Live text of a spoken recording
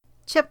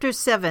Chapter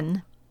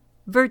 7.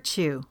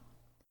 Virtue.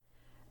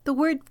 The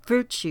word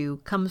virtue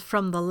comes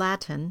from the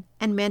Latin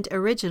and meant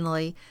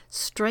originally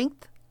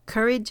strength,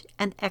 courage,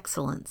 and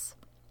excellence.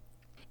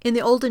 In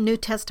the Old and New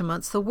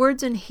Testaments, the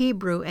words in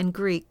Hebrew and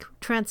Greek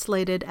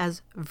translated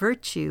as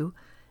virtue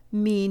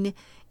mean,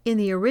 in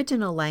the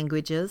original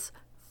languages,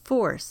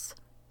 force,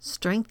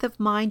 strength of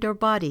mind or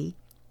body,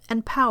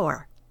 and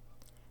power.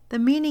 The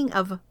meaning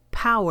of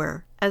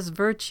power as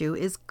virtue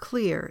is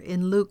clear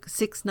in Luke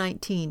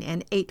 6:19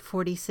 and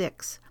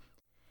 8:46.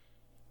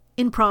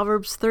 In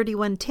Proverbs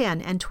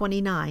 31:10 and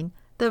 29,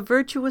 the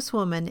virtuous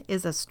woman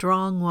is a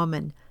strong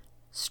woman,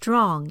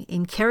 strong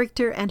in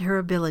character and her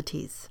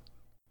abilities.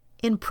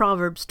 In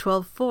Proverbs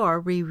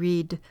 12:4 we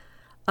read,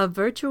 "A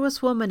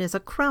virtuous woman is a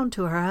crown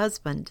to her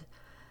husband,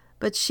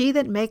 but she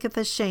that maketh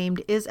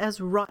ashamed is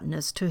as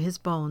rottenness to his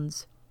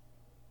bones."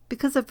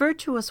 Because a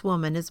virtuous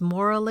woman is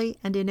morally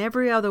and in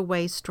every other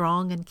way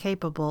strong and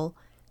capable,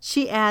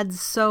 she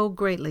adds so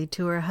greatly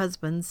to her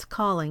husband's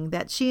calling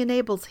that she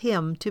enables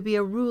him to be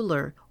a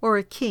ruler or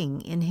a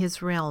king in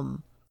his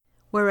realm,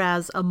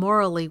 whereas a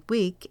morally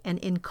weak and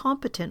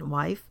incompetent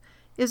wife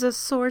is a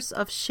source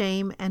of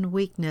shame and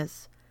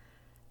weakness,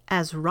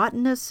 as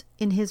rottenness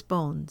in his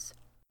bones.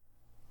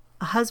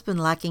 A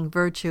husband lacking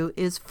virtue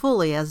is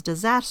fully as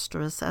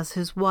disastrous as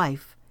his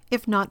wife,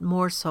 if not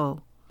more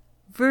so.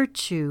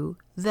 Virtue,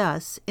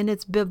 thus, in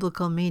its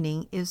biblical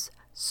meaning, is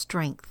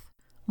strength,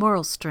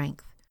 moral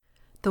strength,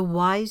 the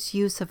wise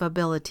use of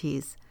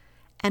abilities,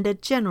 and a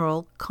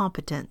general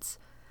competence.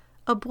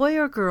 A boy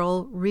or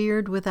girl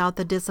reared without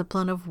the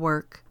discipline of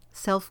work,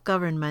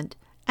 self-government,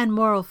 and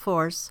moral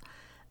force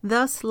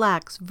thus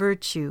lacks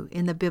virtue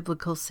in the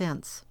biblical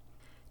sense.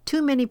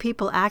 Too many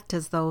people act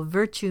as though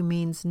virtue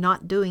means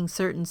not doing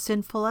certain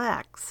sinful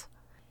acts.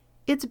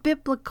 Its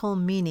biblical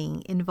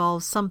meaning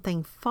involves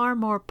something far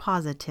more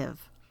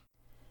positive.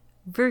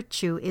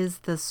 Virtue is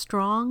the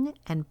strong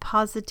and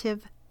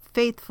positive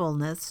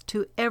faithfulness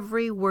to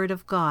every word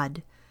of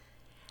God,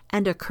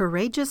 and a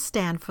courageous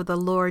stand for the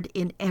Lord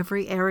in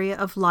every area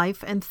of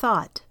life and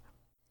thought.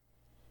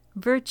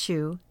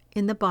 Virtue,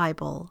 in the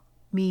Bible,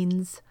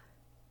 means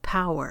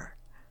power.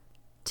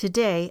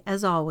 Today,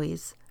 as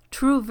always,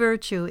 true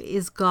virtue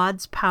is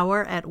God's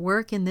power at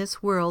work in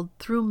this world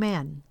through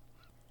men.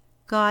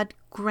 God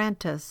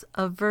grant us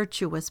a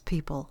virtuous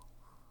people.